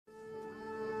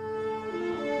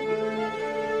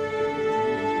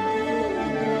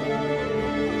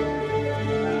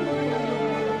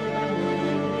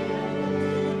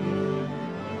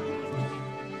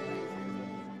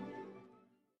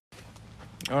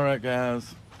All right,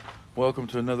 guys. Welcome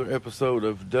to another episode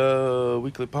of Duh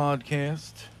Weekly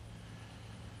Podcast.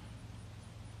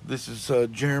 This is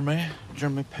Jeremy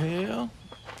Pale.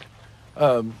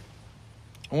 I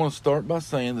want to start by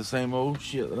saying the same old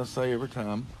shit that I say every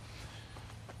time.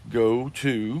 Go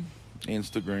to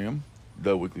Instagram,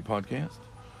 Duh Weekly Podcast.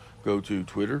 Go to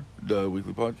Twitter, Duh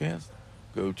Weekly Podcast.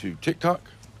 Go to TikTok,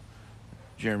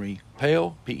 Jeremy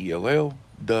Pale, P-E-L-L,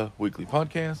 Duh Weekly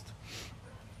Podcast.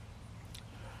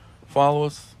 Follow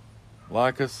us,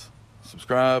 like us,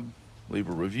 subscribe, leave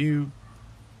a review,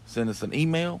 send us an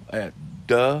email at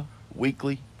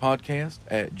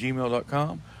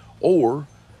duhweeklypodcast@gmail.com or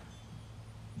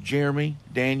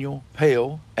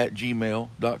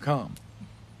jeremydanielpale@gmail.com.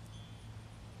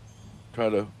 Try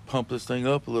to pump this thing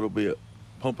up a little bit.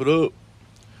 Pump it up.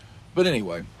 But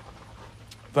anyway,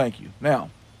 thank you. Now,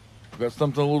 we've got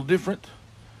something a little different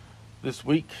this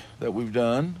week that we've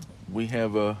done. We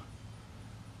have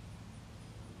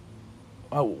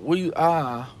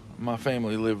my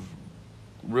family live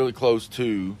really close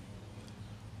to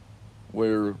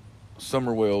where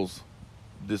summer whales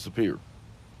disappear.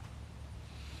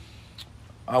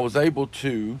 I was able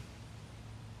to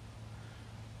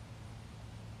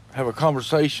have a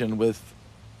conversation with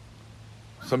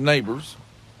some neighbors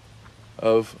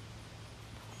of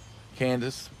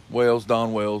Candace whales,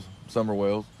 Don whales, summer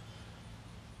whales.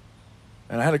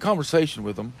 And I had a conversation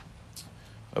with them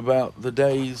about the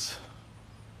days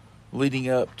leading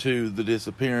up to the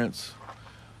disappearance,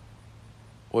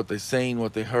 what they seen,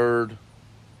 what they heard,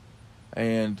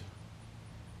 and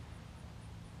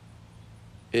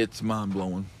it's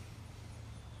mind-blowing.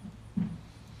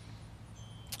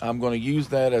 I'm going to use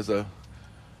that as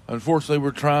unfortunately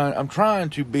I'm trying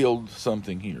to build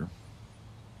something here,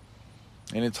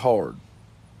 and it's hard.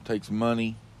 It takes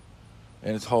money,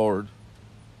 and it's hard,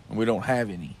 and we don't have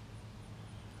any.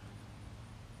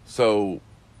 So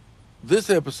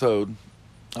this episode,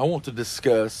 I want to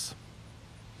discuss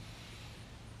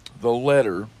the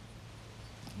letter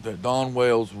that Don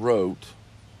Wales wrote.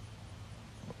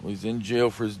 He's in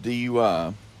jail for his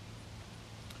DUI.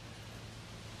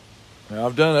 Now,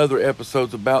 I've done other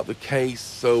episodes about the case,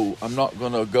 so I'm not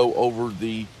going to go over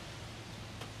the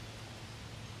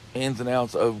ins and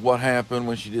outs of what happened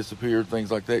when she disappeared, things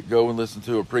like that. Go and listen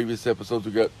to our previous episodes.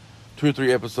 We've got 2 or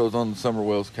 3 episodes on the Summer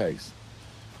Wales case.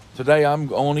 Today,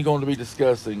 I'm only going to be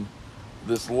discussing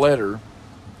this letter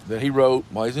that he wrote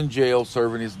while he's in jail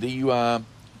serving his DUI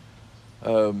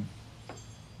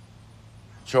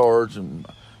charge and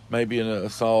maybe an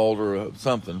assault or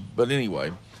something. But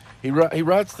anyway, he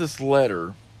writes this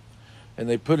letter, and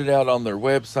they put it out on their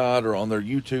website or on their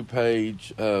YouTube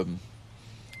page.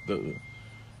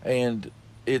 And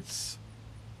it's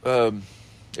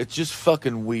just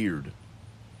fucking weird.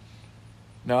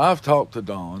 Now, I've talked to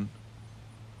Don.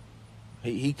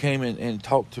 He came in and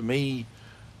talked to me.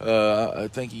 I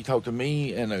think he talked to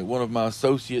me and one of my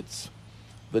associates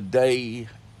the day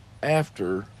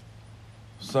after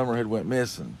Summer had went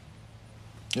missing.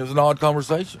 It was an odd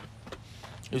conversation.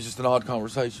 It was just an odd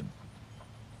conversation.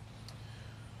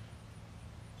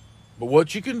 But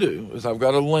what you can do is I've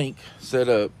got a link set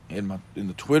up in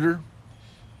the Twitter,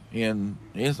 on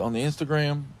the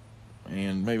Instagram,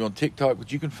 and maybe on TikTok,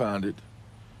 but you can find it.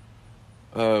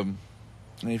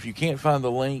 And if you can't find the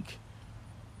link,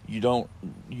 you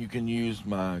can use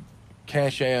my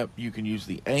Cash App, you can use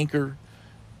the Anchor,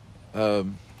 or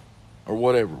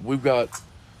whatever. We've got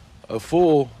a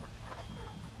full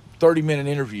 30-minute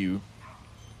interview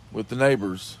with the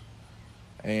neighbors,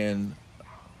 and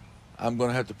I'm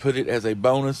going to have to put it as a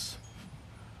bonus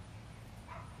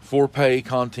for pay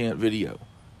content video.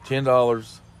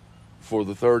 $10 for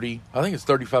the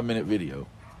 35-minute video.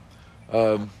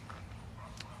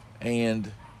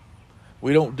 And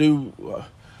we don't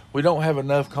have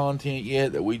enough content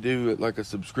yet that we do like a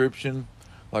subscription,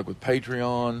 like with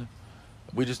Patreon.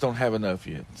 We just don't have enough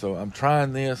yet. So I'm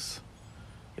trying this.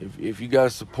 If you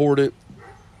guys support it,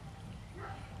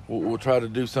 we'll try to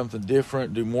do something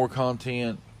different, do more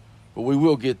content, but we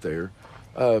will get there.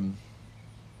 But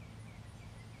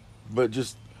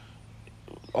just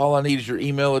all I need is your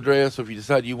email address. So if you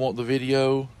decide you want the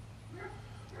video,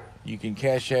 you can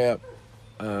Cash App.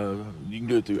 You can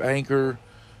do it through Anchor.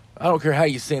 I don't care how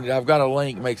you send it. I've got a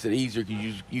link, makes it easier.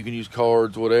 You can use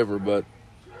cards, whatever. But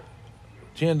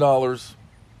 $10.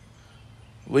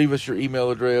 Leave us your email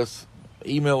address.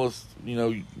 Email us.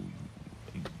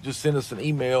 Just send us an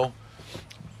email.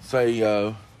 Say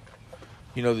that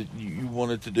you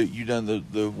wanted to do. You done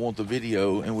want the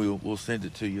video, and we'll send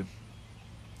it to you.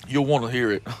 You'll want to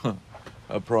hear it.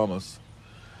 I promise.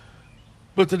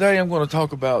 But today I'm going to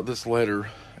talk about this letter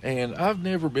And I've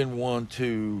never been one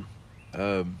to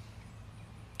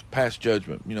pass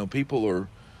judgment. You know, people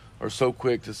are so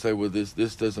quick to say, well,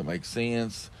 this doesn't make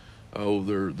sense. Oh,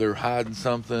 they're hiding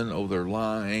something. Oh, they're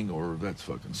lying, or that's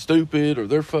fucking stupid, or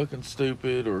they're fucking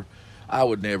stupid, or I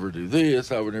would never do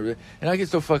this. I would never. And I get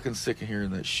so fucking sick of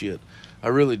hearing that shit. I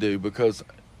really do, because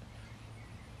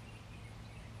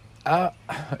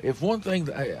if one thing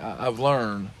that I've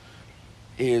learned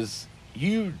is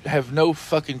you have no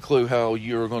fucking clue how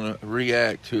you're going to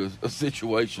react to a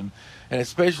situation, and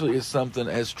especially as something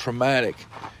as traumatic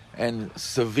and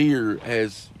severe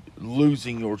as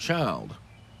losing your child.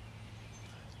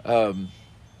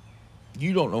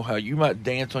 You don't know how you might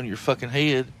dance on your fucking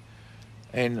head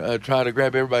and try to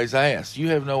grab everybody's ass. You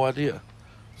have no idea.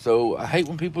 So I hate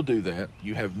when people do that.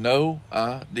 You have no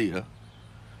idea.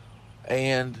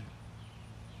 And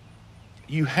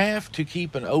you have to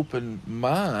keep an open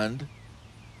mind,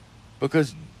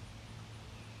 because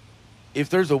if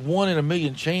there's a 1 in a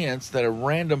million chance that a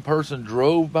random person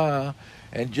drove by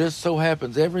and just so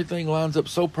happens everything lines up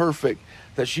so perfect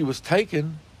that she was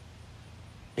taken,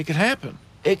 it can happen.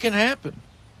 It can happen.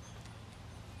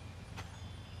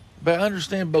 But I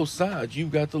understand both sides.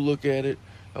 You've got to look at it.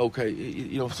 Okay,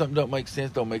 you know, if something don't make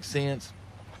sense.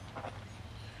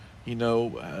 You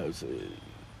know,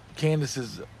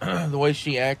 Candace's, the way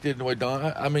she acted, the way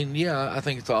Don, I mean, yeah, I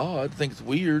think it's odd. I think it's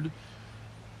weird.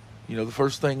 You know, the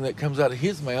first thing that comes out of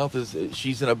his mouth is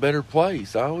she's in a better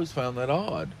place. I always found that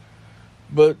odd.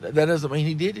 But that doesn't mean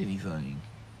he did anything.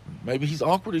 Maybe he's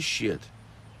awkward as shit.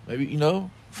 Maybe, you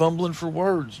know, fumbling for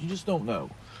words. You just don't know.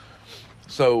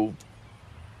 So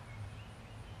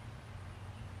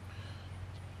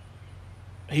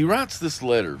he writes this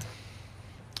letter,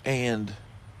 and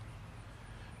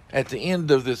at the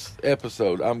end of this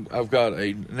episode, I've got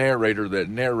a narrator that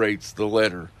narrates the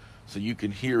letter so you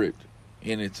can hear it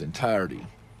in its entirety.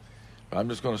 I'm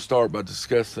just going to start by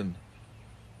discussing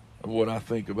what I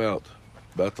think about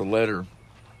the letter.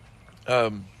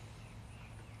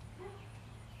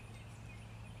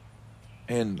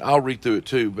 And I'll read through it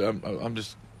too, but I'm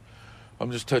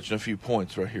just touching a few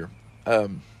points right here.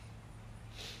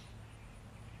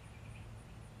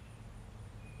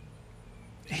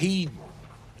 He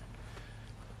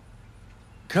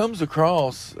comes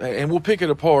across, and we'll pick it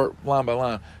apart line by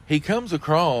line. He comes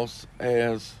across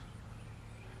as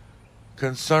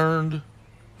concerned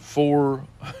for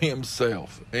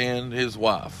himself and his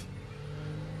wife.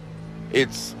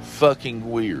 It's fucking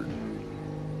weird.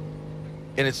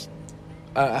 And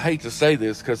I hate to say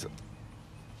this, because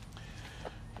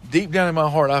deep down in my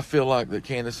heart, I feel like that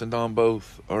Candace and Don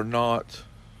both are not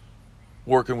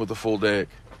working with the full deck.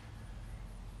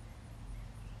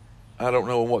 I don't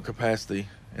know in what capacity,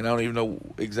 and I don't even know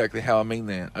exactly how I mean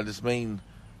that. I just mean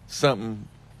something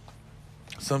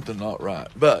not right.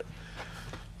 But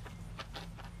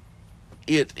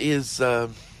it is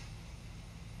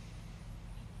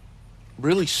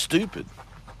really stupid.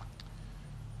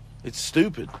 It's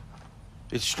stupid.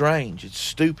 It's strange. It's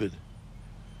stupid.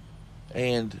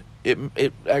 And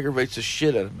it aggravates the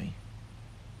shit out of me.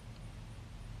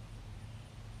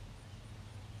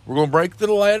 We're going to break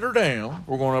the ladder down.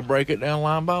 We're going to break it down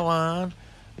line by line.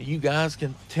 You guys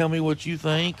can tell me what you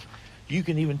think. You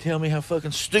can even tell me how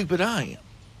fucking stupid I am.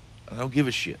 I don't give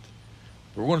a shit.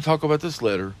 But we're going to talk about this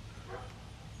letter.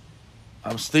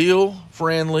 I'm still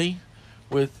friendly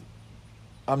with...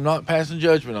 I'm not passing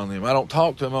judgment on them. I don't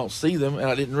talk to them. I don't see them. And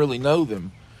I didn't really know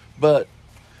them. But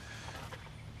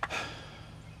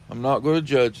I'm not going to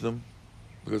judge them,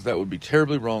 because that would be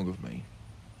terribly wrong of me.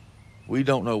 We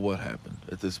don't know what happened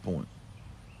at this point.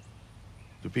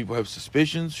 Do people have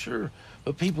suspicions? Sure.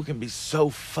 But people can be so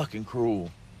fucking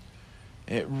cruel.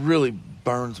 And it really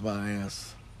burns my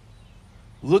ass.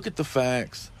 Look at the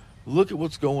facts. Look at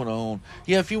what's going on.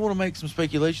 Yeah, if you want to make some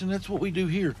speculation, that's what we do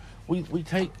here. We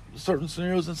take certain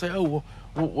scenarios and say, oh,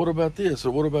 well, what about this?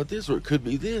 Or what about this? Or it could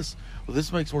be this. Well,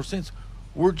 this makes more sense.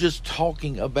 We're just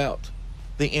talking about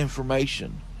the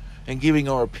information and giving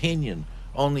our opinion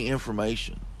on the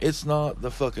information. It's not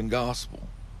the fucking gospel.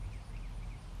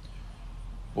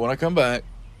 But when I come back,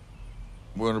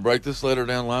 we're going to break this letter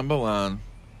down line by line,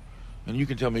 and you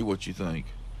can tell me what you think.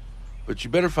 But you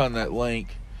better find that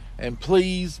link, and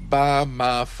please buy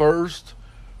my first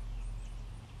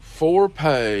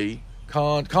for-pay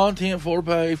content,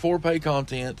 for-pay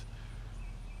content,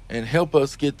 and help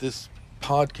us get this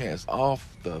podcast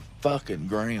off the fucking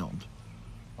ground.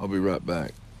 I'll be right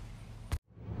back.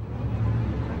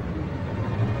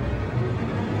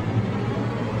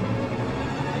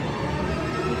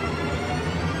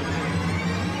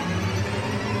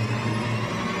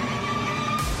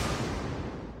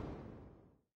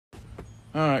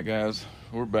 All right, guys,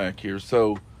 we're back here.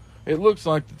 So it looks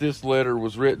like that this letter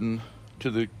was written to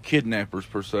the kidnappers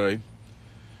per se.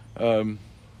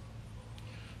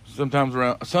 Sometime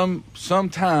around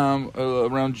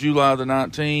July the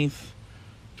 19th,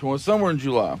 somewhere in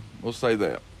July. We'll say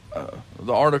that.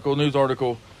 The news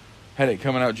article, had it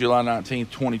coming out July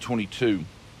 19th, 2022.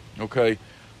 Okay,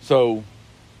 so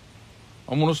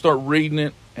I'm going to start reading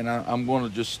it, and I'm going to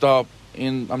just stop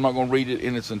I'm not going to read it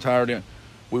in its entirety.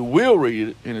 We will read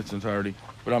it in its entirety,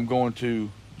 but I'm going to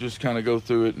just kind of go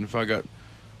through it, and if I got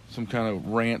some kind of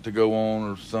rant to go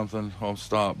on or something, I'll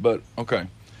stop. But, okay,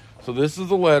 so this is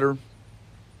the letter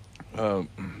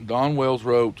Don Wells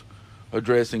wrote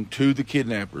addressing to the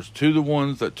kidnappers, to the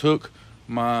ones that took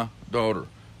my daughter,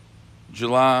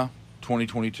 July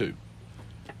 2022.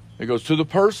 It goes, to the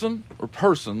person or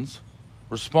persons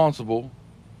responsible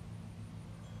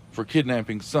for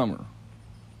kidnapping Summer.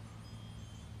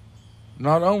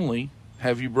 Not only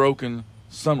have you broken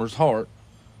Summer's heart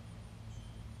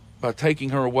by taking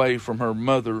her away from her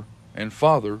mother and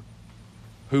father,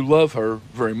 who love her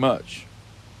very much.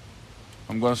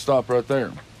 I'm going to stop right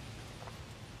there.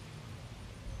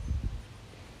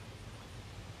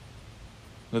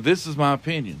 Now, this is my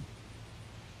opinion.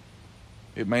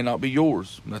 It may not be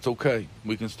yours. That's okay.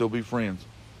 We can still be friends.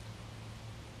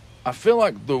 I feel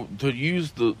like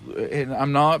and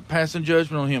I'm not passing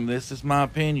judgment on him. This is my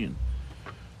opinion.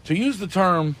 To use the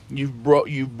term, you've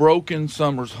broken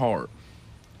Summer's heart,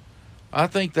 I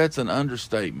think that's an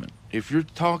understatement. If you're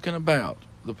talking about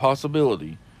the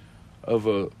possibility of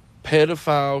a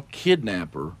pedophile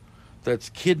kidnapper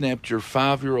that's kidnapped your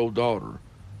 5-year-old daughter,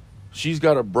 she's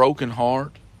got a broken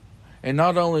heart, and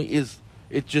not only is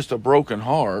it just a broken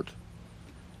heart,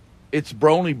 it's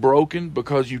only broken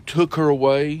because you took her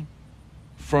away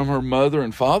from her mother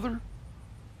and father.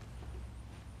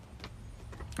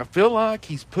 I feel like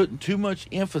he's putting too much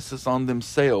emphasis on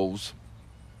themselves,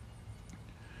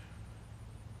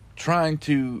 trying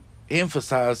to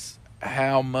emphasize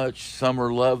how much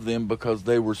Summer loved them because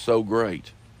they were so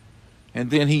great.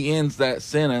 And then he ends that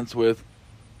sentence with,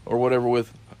 or whatever,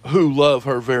 with, who love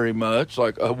her very much.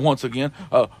 Like, once again,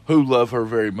 who love her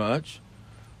very much.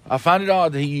 I find it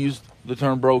odd that he used the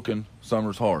term broken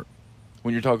Summer's heart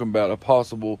when you're talking about a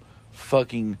possible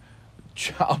fucking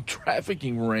child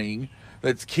trafficking ring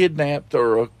that's kidnapped,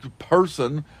 or a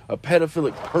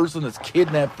pedophilic person that's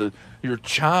kidnapped your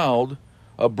child,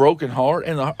 a broken heart,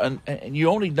 and you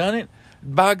only done it.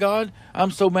 By God, I'm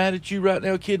so mad at you right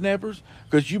now, kidnappers,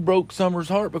 because you broke Summer's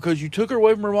heart because you took her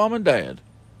away from her mom and dad.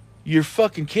 You're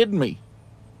fucking kidding me.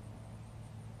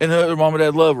 And her mom and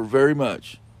dad love her very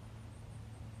much.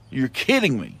 You're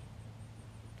kidding me.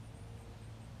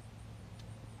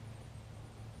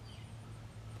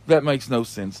 That makes no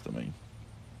sense to me.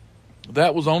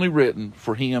 That was only written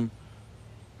for him,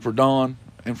 for Don,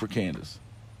 and for Candace.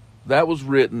 That was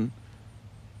written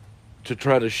to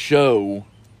try to show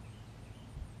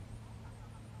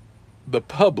the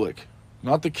public,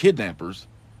 not the kidnappers,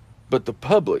 but the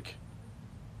public,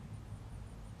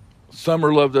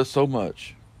 Summer loved us so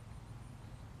much.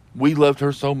 We loved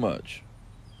her so much.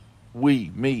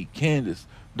 Me, Candace,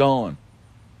 Dawn.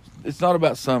 It's not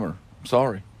about Summer. I'm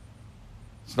sorry.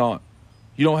 It's not.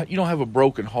 You don't have a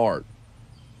broken heart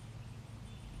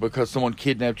because someone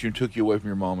kidnapped you and took you away from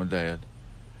your mom and dad.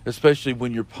 Especially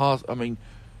when you're I'm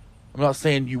not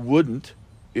saying you wouldn't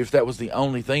if that was the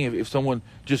only thing. If someone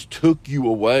just took you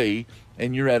away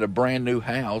and you're at a brand new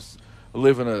house,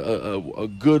 living a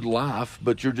good life,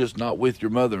 but you're just not with your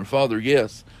mother and father,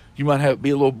 yes, you might be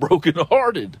a little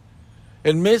broken-hearted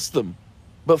and miss them.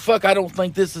 But fuck, I don't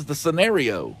think this is the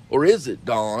scenario. Or is it,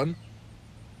 Don?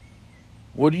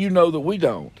 What do you know that we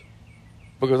don't?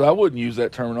 Because I wouldn't use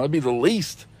that term. It'd be the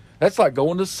least. That's like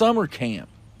going to summer camp.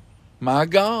 My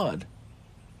God.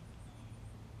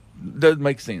 Doesn't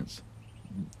make sense.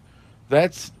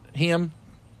 That's him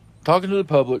talking to the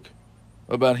public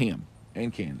about him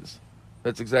and Candace.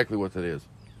 That's exactly what that is.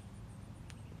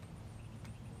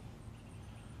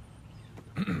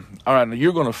 All right, now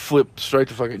you're going to flip straight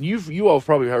to fucking... You all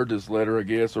probably heard this letter, I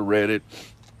guess, or read it.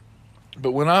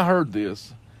 But when I heard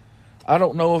this, I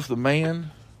don't know if the man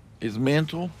is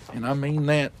mental, and I mean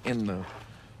that in a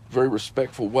very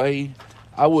respectful way.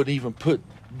 I would even put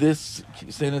this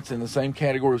sentence in the same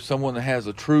category of someone that has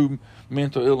a true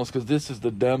mental illness, because this is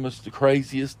the dumbest, the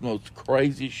craziest, most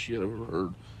craziest shit I've ever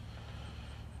heard.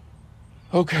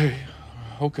 Okay.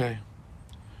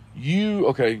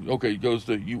 Goes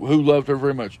to you, who loved her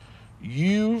very much.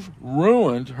 You've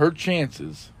ruined her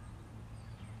chances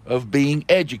of being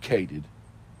educated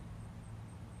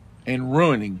and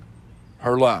ruining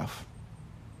her life.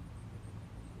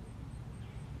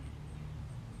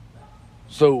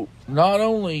 So not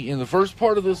only in the first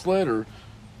part of this letter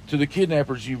to the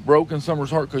kidnappers, you've broken Summer's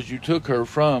heart because you took her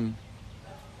from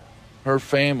her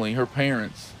family, her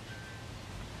parents.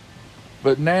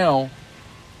 But now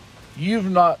you've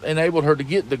not enabled her to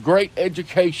get the great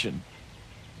education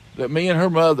that me and her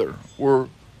mother were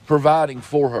providing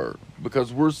for her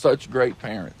because we're such great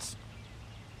parents.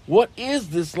 What is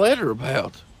this letter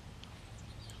about?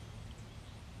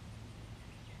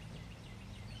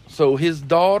 So his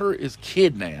daughter is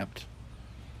kidnapped,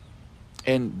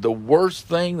 and the worst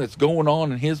thing that's going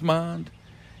on in his mind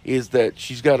is that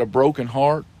she's got a broken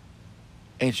heart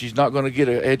and she's not going to get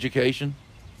an education.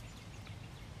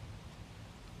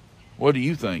 What do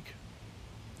you think?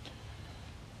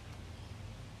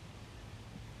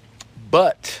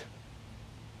 But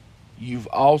you've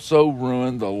also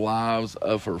ruined the lives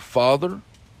of her father,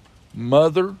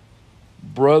 mother,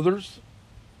 brothers,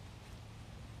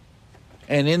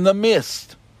 and in the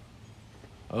midst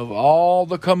of all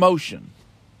the commotion,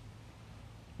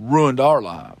 ruined our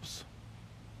lives.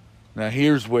 Now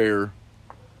here's where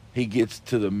he gets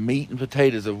to the meat and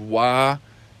potatoes of why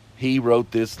he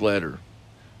wrote this letter.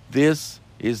 This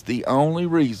is the only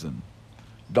reason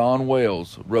Don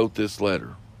Wells wrote this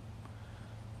letter.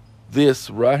 This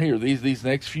right here, these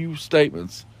next few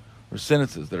statements or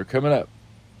sentences that are coming up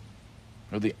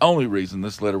are the only reason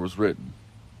this letter was written.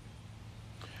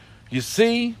 You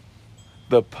see,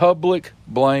 the public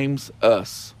blames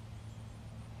us.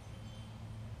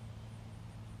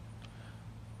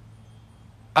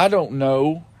 I don't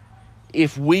know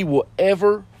if we will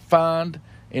ever find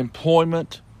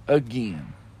employment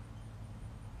again.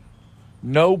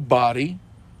 Nobody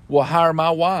will hire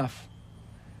my wife.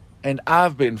 And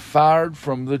I've been fired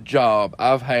from the job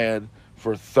I've had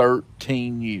for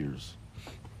 13 years.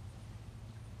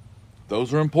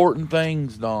 Those are important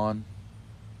things, Don.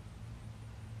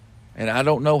 And I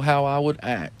don't know how I would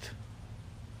act.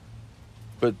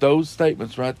 But those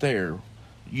statements right there,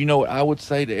 you know what I would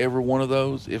say to every one of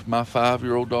those if my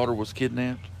 5-year-old daughter was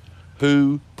kidnapped?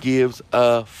 Who gives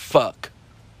a fuck?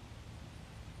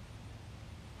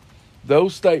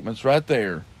 Those statements right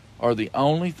there are the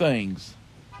only things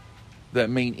that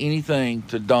mean anything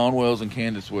to Don Wells and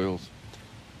Candace Wells.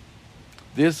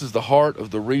 This is the heart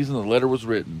of the reason the letter was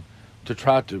written, to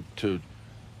try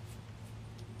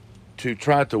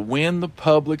to win the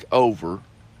public over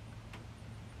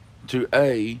to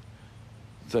say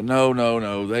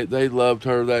no, they loved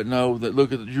her, that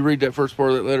look at, did you read that first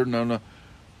part of that letter? No.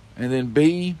 And then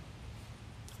B,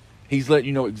 he's letting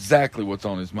you know exactly what's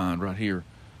on his mind right here.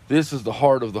 This is the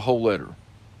heart of the whole letter.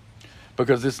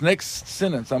 Because this next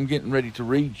sentence I'm getting ready to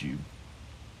read you,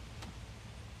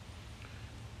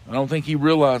 I don't think he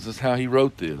realizes how he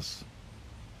wrote this.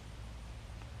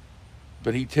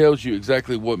 But he tells you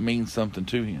exactly what means something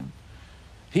to him.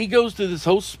 He goes through this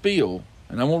whole spiel,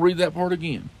 and I'm going to read that part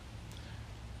again.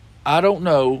 I don't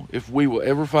know if we will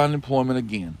ever find employment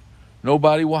again.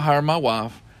 Nobody will hire my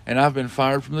wife, and I've been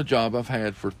fired from the job I've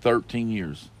had for 13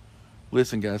 years.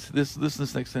 Listen, guys, listen to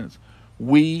this next sentence.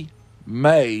 We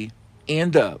may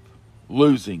end up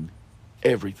losing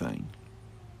everything.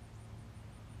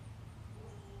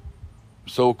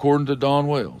 So according to Don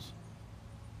Wells,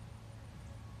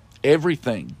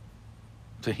 everything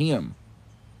to him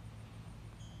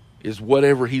is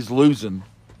whatever he's losing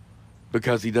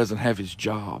because he doesn't have his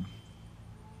job.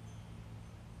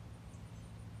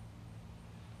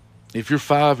 If your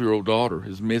 5-year-old daughter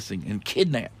is missing and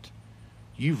kidnapped,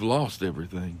 you've lost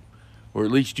everything. Or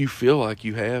at least you feel like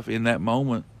you have in that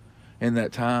moment, in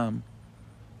that time.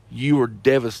 You are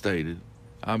devastated.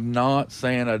 I'm not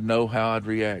saying I know how I'd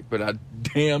react, but I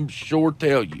damn sure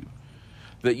tell you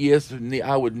that yes,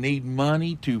 I would need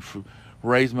money to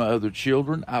raise my other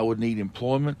children. I would need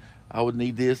employment. I would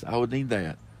need this. I would need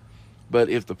that. But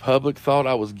if the public thought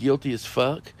I was guilty as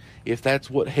fuck, if that's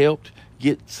what helped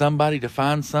get somebody to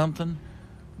find something,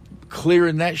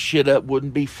 clearing that shit up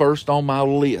wouldn't be first on my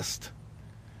list.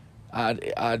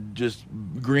 I'd just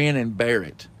grin and bear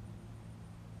it.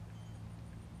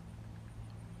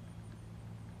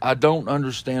 I don't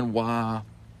understand why.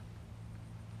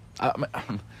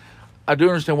 I do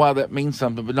understand why that means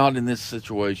something, but not in this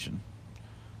situation.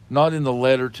 Not in the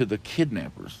letter to the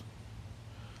kidnappers.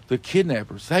 The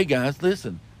kidnappers, hey guys,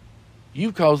 listen.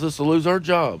 You've caused us to lose our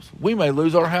jobs. We may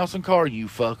lose our house and car, you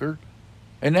fucker.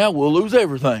 And now we'll lose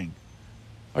everything.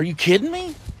 Are you kidding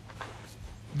me?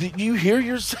 Did you hear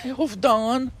yourself,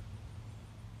 Don?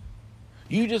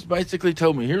 You just basically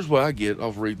told me, here's what I get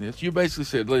off reading this. You basically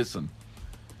said, listen,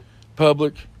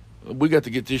 public, we got to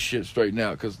get this shit straightened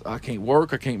out because I can't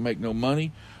work. I can't make no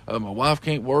money. My wife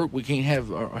can't work. We can't have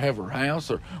her house,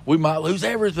 or we might lose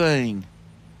everything.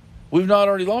 We've not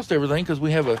already lost everything because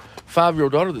we have a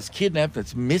 5-year-old daughter that's kidnapped,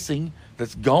 that's missing,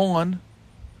 that's gone.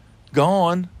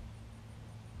 Gone.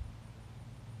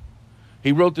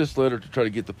 He wrote this letter to try to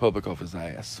get the public off his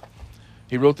ass.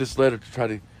 He wrote this letter to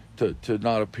try to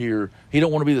not appear. He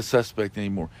don't want to be the suspect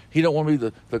anymore. He don't want to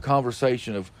be the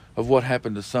conversation of what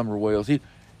happened to Summer Wells.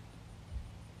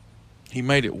 He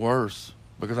made it worse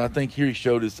because I think here he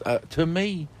showed his, to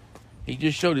me, he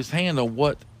just showed his hand on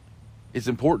what is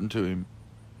important to him.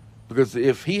 Because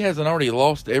if he hasn't already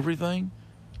lost everything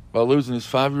by losing his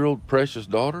 5-year-old precious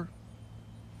daughter,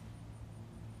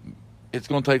 it's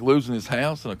going to take losing his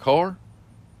house and a car,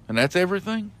 and that's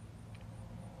everything?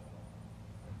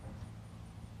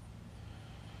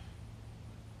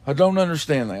 I don't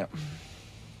understand that.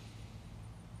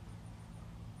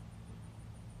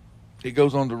 It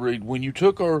goes on to read, when you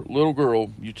took our little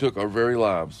girl, you took our very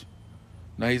lives.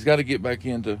 Now he's got to get back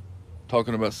into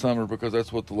talking about Summer because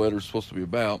that's what the letter is supposed to be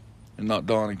about, and not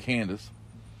Dawn and Candace.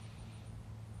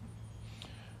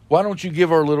 Why don't you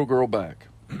give our little girl back?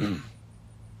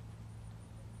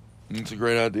 It's a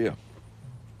great idea.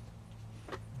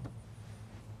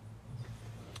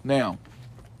 Now,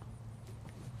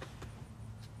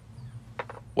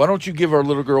 why don't you give our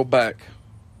little girl back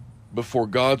before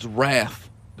God's wrath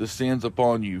descends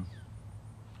upon you?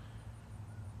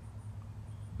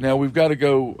 Now we've got to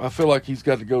go. I feel like he's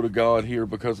got to go to God here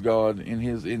because God,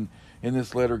 in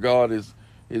this letter, God is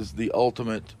the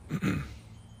ultimate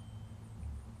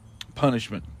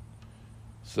punishment.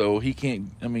 So he can't.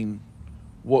 I mean,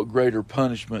 what greater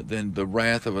punishment than the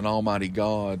wrath of an almighty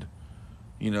God?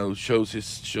 You know,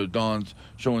 Don's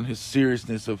showing his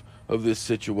seriousness of this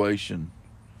situation.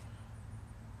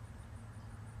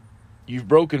 You've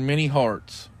broken many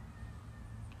hearts,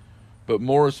 but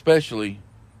more especially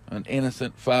an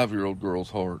innocent 5-year-old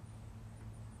girl's heart.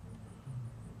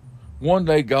 One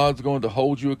day God's going to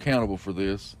hold you accountable for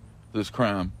this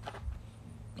crime,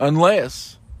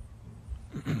 unless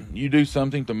you do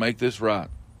something to make this right.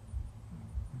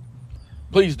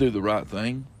 Please do the right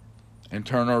thing and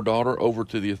turn our daughter over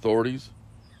to the authorities.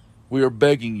 We are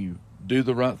begging you, do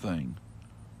the right thing.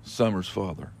 Summer's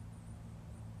father.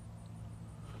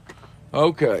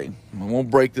 Okay, I won't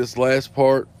break this last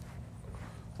part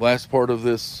of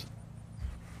this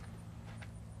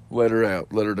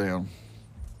letter down.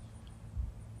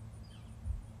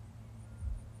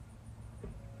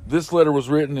 This letter was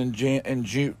written in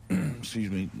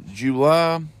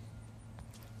July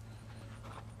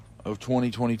of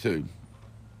 2022.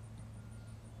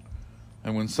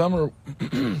 And when Summer,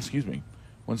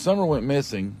 when Summer went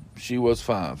missing, she was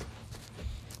 5.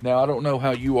 Now, I don't know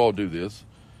how you all do this,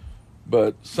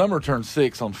 but Summer turned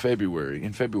 6 in February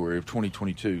of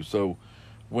 2022. So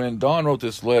when Dawn wrote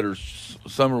this letter,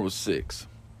 Summer was 6.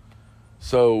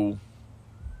 So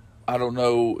I don't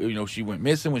know, she went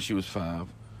missing when she was 5.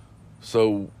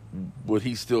 So would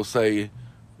he still say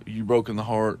you broken the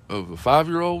heart of a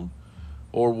 5-year-old?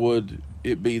 Or would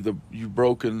it be you've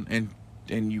broken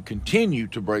and you continue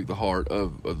to break the heart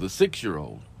of the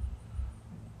 6-year-old?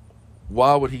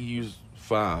 Why would he use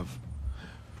 5?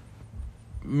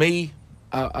 Me,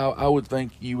 I would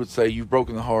think you would say you've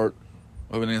broken the heart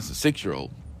of an innocent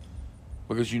 6-year-old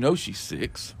because she's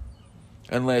 6,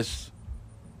 unless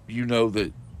you know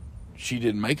that she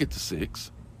didn't make it to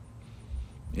 6,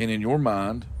 and in your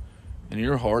mind, in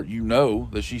your heart, you know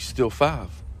that she's still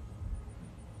 5.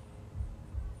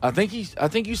 I think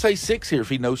you say 6 here if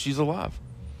he knows she's alive.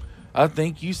 I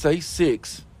think you say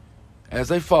 6 as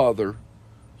a father.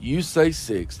 You say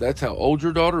 6. That's how old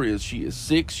your daughter is. She is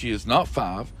 6. She is not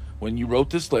 5. When you wrote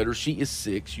this letter, she is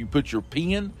 6. You put your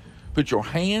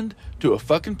hand to a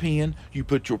fucking pen. You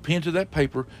put your pen to that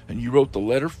paper, and you wrote the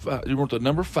letter. You wrote the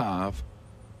number 5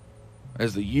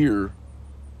 as the year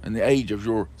and the age of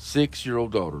your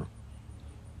 6-year-old daughter.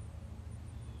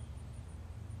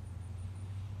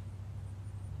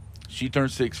 She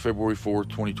turned 6 February 4th,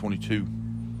 2022.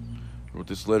 Wrote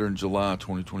this letter in July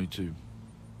 2022.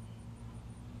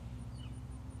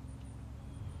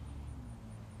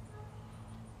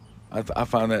 I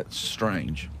find that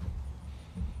strange.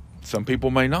 Some people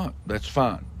may not. That's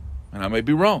fine. And I may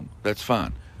be wrong. That's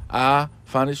fine. I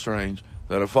find it strange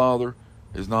that a father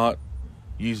is not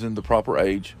using the proper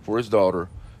age for his daughter,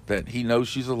 that he knows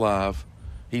she's alive.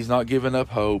 He's not giving up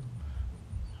hope.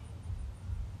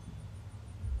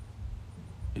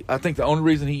 I think the only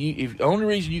reason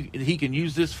he can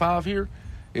use this 5 here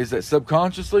is that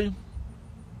subconsciously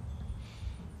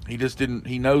he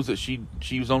knows that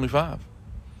she was only 5.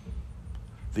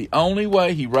 The only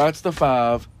way he writes the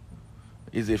 5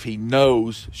 is if he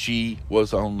knows she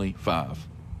was only 5.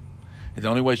 And the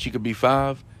only way she could be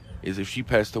 5 is if she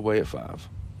passed away at 5.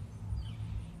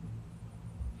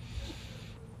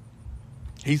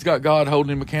 He's got God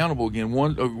holding him accountable again.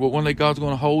 One day God's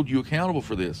going to hold you accountable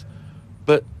for this,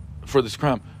 but for this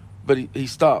crime. But he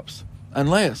stops.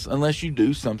 Unless you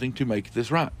do something to make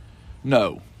this right.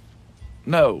 No,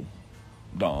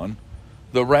 Don.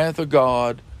 The wrath of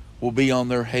God will be on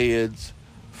their heads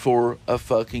for a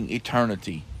fucking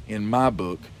eternity. In my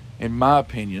book, in my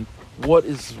opinion, what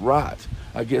is right?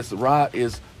 I guess right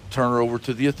is turn her over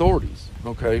to the authorities.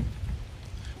 Okay?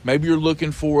 Maybe you're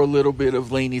looking for a little bit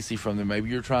of leniency from them. Maybe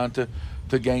you're trying to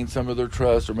gain some of their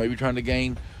trust, or maybe you're trying to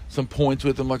gain some points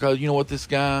with them. Like, oh, you know what, this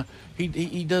guy,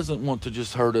 he doesn't want to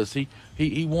just hurt us. He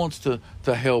wants to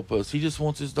help us. He just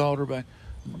wants his daughter back.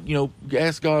 You know,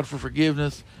 ask God for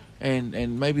forgiveness,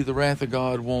 and maybe the wrath of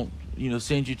God won't,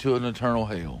 send you to an eternal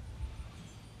hell.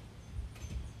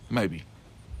 Maybe.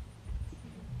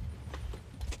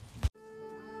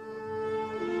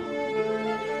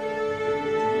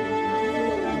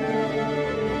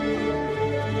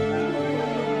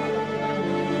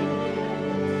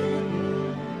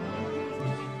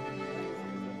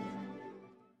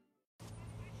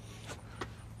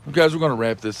 Guys, we're going to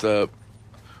wrap this up.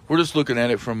 We're just looking at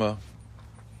it from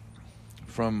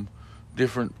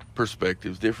different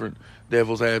perspectives, different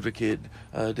devil's advocate,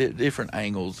 different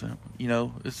angles.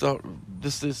 It's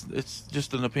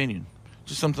just an opinion,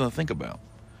 just something to think about.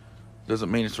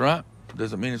 Doesn't mean it's right.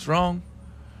 Doesn't mean it's wrong.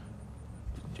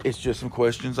 It's just some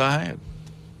questions I had.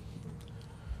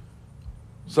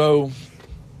 So,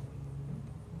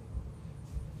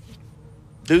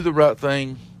 do the right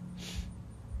thing.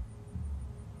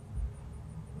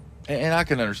 And I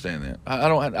can understand that. I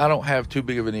don't have too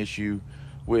big of an issue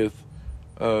with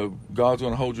God's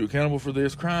going to hold you accountable for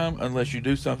this crime unless you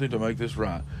do something to make this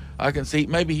right. I can see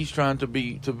maybe he's trying to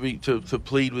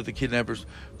plead with the kidnappers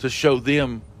to show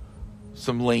them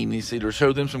some leniency, or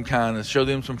show them some kindness, show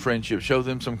them some friendship, show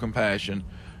them some compassion,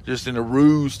 just in a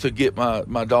ruse to get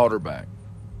my daughter back.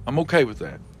 I'm okay with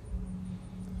that.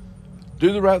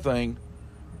 Do the right thing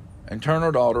and turn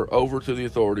our daughter over to the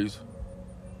authorities.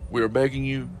 We are begging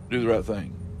you, do the right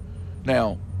thing.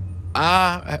 Now,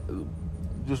 I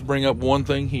just bring up one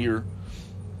thing here.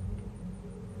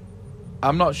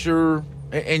 I'm not sure,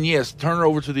 and yes, turn her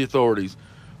over to the authorities.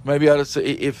 Maybe I ought to say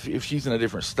if she's in a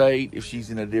different state, if she's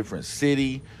in a different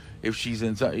city, if she's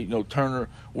in, turn her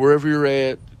wherever you're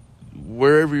at.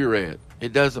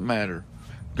 It doesn't matter.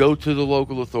 Go to the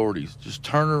local authorities. Just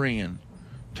turn her in.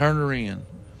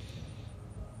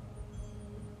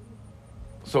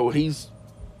 So he's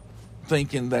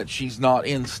thinking that she's not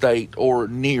in state or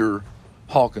near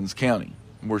Hawkins County,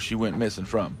 where she went missing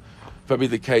from. If that be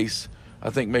the case, I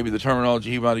think maybe the terminology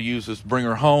he might have used is bring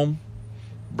her home,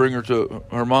 bring her to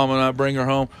her mom and I, bring her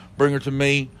home, bring her to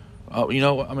me.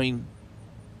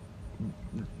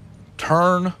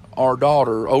 Turn our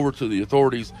daughter over to the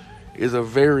authorities is a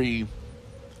very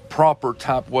proper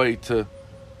type way to.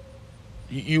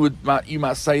 You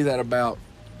might say that about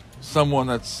someone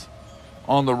that's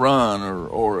on the run,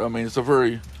 or it's a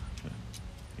very,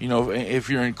 if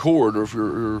you're in court, or if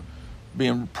you're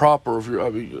being proper,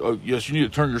 yes, you need to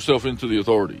turn yourself into the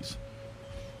authorities.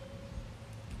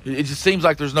 It just seems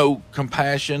like there's no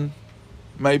compassion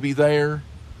maybe there.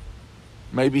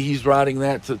 Maybe he's writing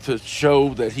that to show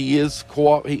that he is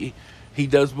he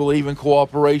does believe in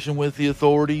cooperation with the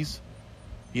authorities,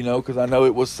 because I know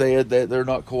it was said that they're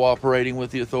not cooperating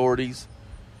with the authorities.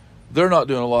 They're not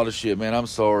doing a lot of shit, man. I'm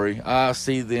sorry. I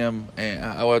see them, and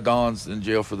Don's in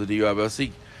jail for the DUI, but I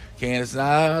see Candace, and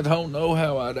I don't know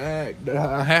how I'd act.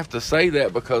 I have to say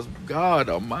that because, God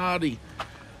almighty,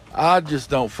 I just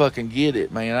don't fucking get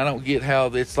it, man. I don't get how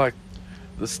it's like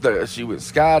she went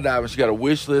skydiving. She got a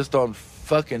wish list on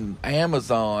fucking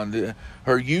Amazon,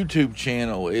 her YouTube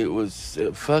channel. It was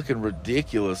fucking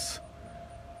ridiculous.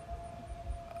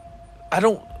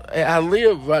 I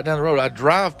live right down the road. I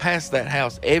drive past that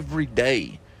house every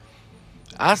day.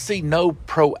 I see no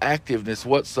proactiveness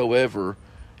whatsoever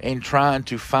in trying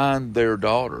to find their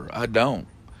daughter. I don't.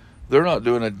 They're not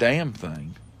doing a damn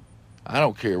thing. I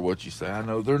don't care what you say. I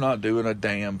know they're not doing a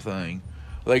damn thing.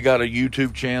 They got a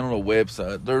YouTube channel, a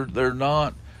website. They're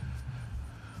not.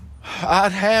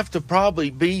 I'd have to probably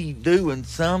be doing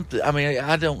something.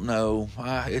 I don't know.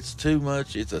 It's too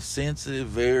much. It's a sensitive,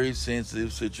 very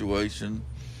sensitive situation.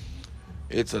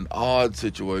 It's an odd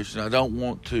situation. I don't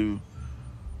want to.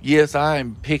 Yes, I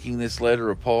am picking this letter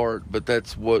apart, but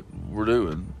that's what we're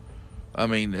doing.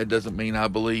 It doesn't mean I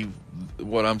believe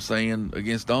what I'm saying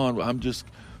against Don. I'm just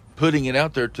putting it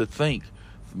out there to think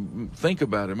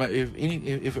about it.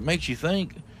 If it makes you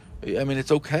think,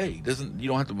 it's okay. You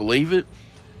don't have to believe it.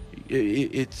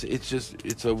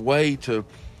 It's a way to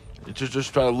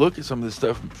just try to look at some of this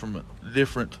stuff from a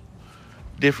different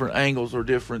different angles or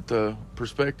different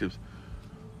perspectives.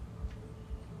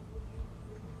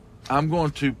 I'm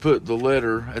going to put the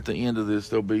letter at the end of this.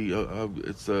 There'll be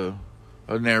it's a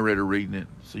narrator reading it,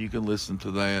 so you can listen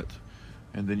to that,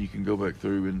 and then you can go back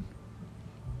through and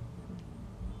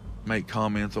make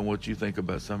comments on what you think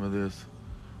about some of this.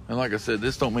 And like I said,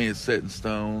 this don't mean it's set in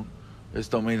stone. This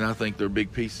don't mean I think they're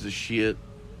big pieces of shit.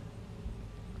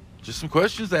 Just some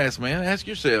questions to ask, man. Ask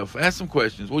yourself. Ask some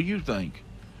questions. What do you think?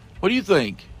 What do you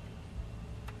think?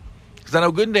 Because I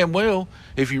know good and damn well,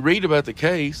 if you read about the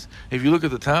case, if you look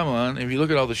at the timeline, if you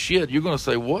look at all the shit, you're going to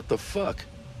say, what the fuck?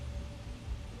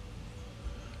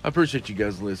 I appreciate you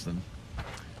guys listening.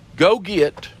 Go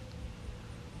get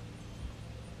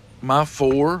I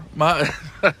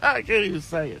can't even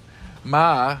say it. Wait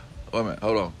a minute,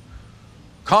 hold on.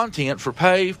 Content for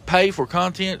pay for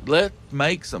content. Let's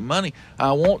make some money.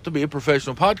 I want to be a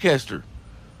professional podcaster.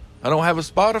 I don't have a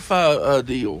Spotify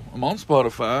deal. I'm on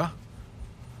Spotify.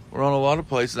 We're on a lot of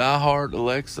places. iHeart,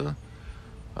 Alexa,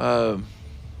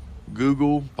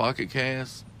 Google, Pocket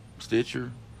Cast,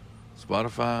 Stitcher,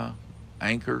 Spotify,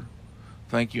 Anchor.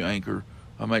 Thank you, Anchor.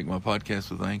 I make my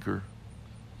podcast with Anchor.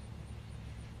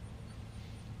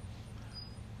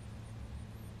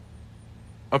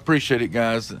 I appreciate it,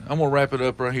 guys. I'm going to wrap it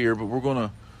up right here, but we're going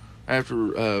to,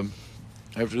 after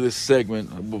this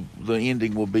segment, the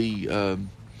ending will be the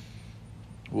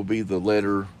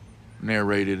letter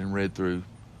narrated and read through.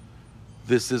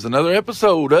 This is another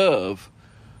episode of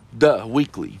The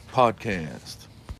Weekly Podcast.